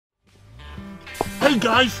Hey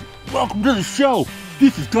guys, welcome to the show.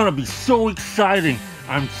 This is gonna be so exciting.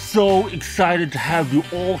 I'm so excited to have you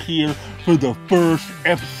all here for the first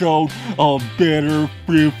episode of Better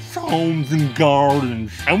Thrifts, Homes and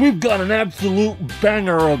Gardens. And we've got an absolute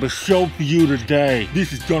banger of a show for you today.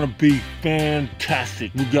 This is gonna be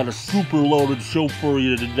fantastic. We've got a super loaded show for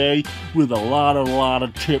you today with a lot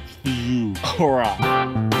of tips for you. Alright.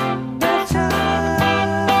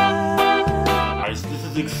 Guys, this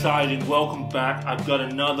is exciting. Welcome back. I've got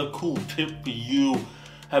another cool tip for you.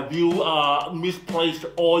 Have you misplaced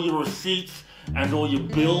all your receipts and all your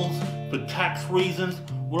bills for tax reasons?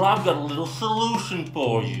 Well, I've got a little solution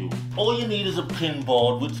for you. All you need is a pin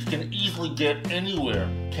board, which you can easily get anywhere.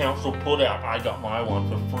 Council put out. I got my one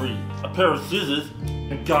for free. A pair of scissors.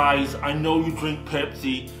 And guys, I know you drink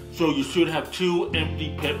Pepsi, so you should have 2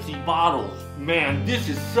 empty Pepsi bottles. Man, this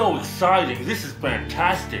is so exciting. This is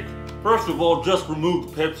fantastic. First of all, just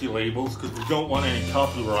remove the Pepsi labels because we don't want any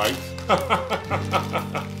copyrights.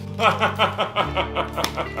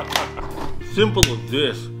 Simple as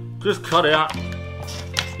this. Just cut out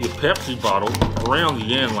your Pepsi bottle around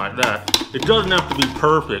the end like that. It doesn't have to be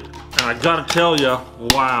perfect. And I gotta tell you,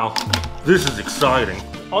 wow, this is exciting.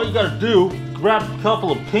 All you gotta do, grab a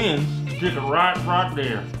couple of pins, stick it right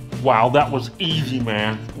there. Wow, that was easy,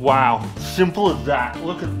 man. Wow, simple as that.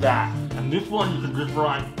 Look at that. And this one you can just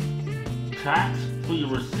write tax for your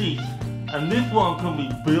receipts, and this one can be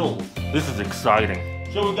bills. This is exciting.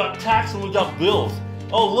 So we got tax and we got bills.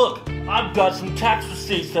 Oh look, I've got some tax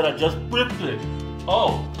receipts that I just thrifted.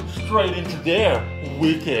 Oh, straight into there.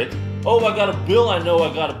 Wicked. Oh, I got a bill I know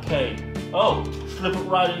I gotta pay. Oh, slip it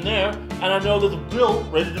right in there, and I know there's a bill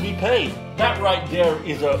ready to be paid. That right there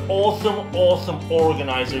is an awesome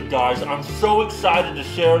organizer, guys. I'm so excited to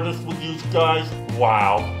share this with you guys.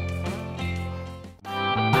 Wow.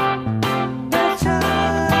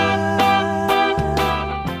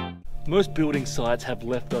 Most building sites have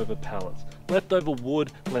leftover pallets, leftover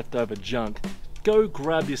wood, leftover junk. Go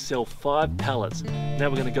grab yourself 5 pallets. Now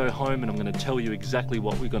we're going to go home and I'm going to tell you exactly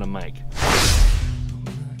what we're going to make.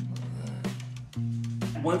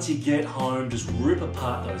 Once you get home, just rip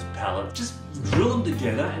apart those pallets, just drill them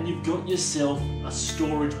together and you've got yourself a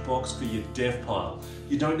storage box for your dev pile.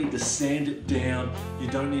 You don't need to sand it down, you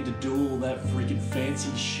don't need to do all that freaking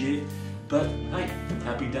fancy shit. But hey,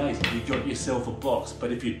 happy days, you got yourself a box.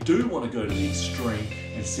 But if you do want to go to the extreme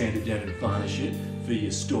and sand it down and varnish it for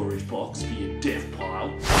your storage box, for your dev pile,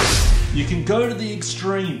 you can go to the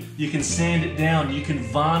extreme. You can sand it down, you can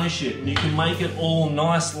varnish it, and you can make it all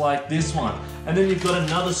nice like this one. And then you've got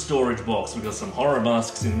another storage box. We've got some horror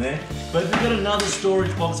masks in there, but you've got another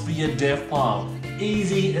storage box for your dev pile.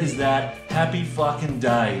 Easy as that, happy fucking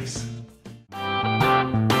days.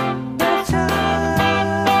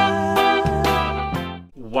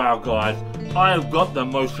 Wow guys, I have got the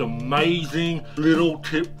most amazing little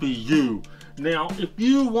tip for you. Now, if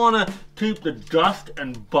you want to keep the dust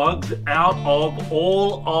and bugs out of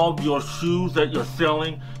all of your shoes that you're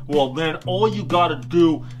selling, well then all you gotta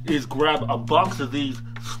do is grab a box of these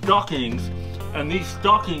stockings, and these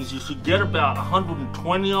stockings you should get about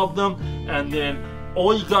 120 of them, and then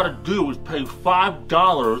all you gotta do is pay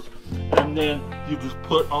 $5, and then you just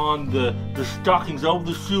put on the stockings over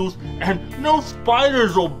the shoes, and no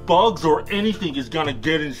spiders or bugs or anything is gonna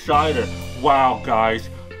get inside it. Wow guys,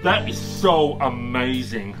 that is so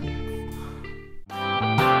amazing.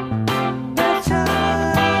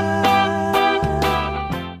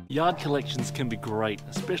 Yard collections can be great,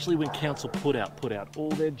 especially when council put out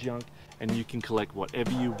all their junk and you can collect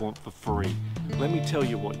whatever you want for free. Let me tell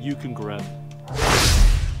you what you can grab.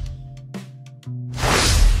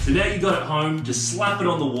 So now you got it home, just slap it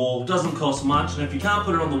on the wall, doesn't cost much, and if you can't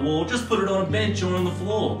put it on the wall, just put it on a bench or on the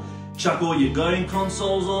floor. Chuck all your game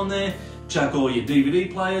consoles on there, chuck all your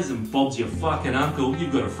DVD players, and Bob's your fucking uncle,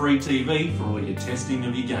 you've got a free TV for all your testing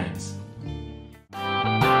of your games.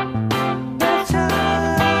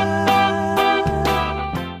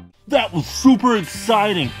 That was super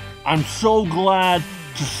exciting. I'm so glad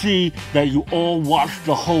to see that you all watched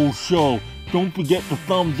the whole show. Don't forget to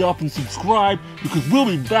thumbs up and subscribe because we'll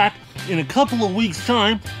be back in a couple of weeks'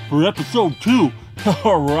 time for episode 2.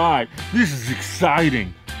 Alright, this is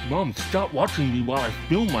exciting. Mom, stop watching me while I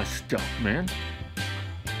film my stuff, man.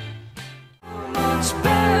 Much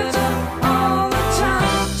better.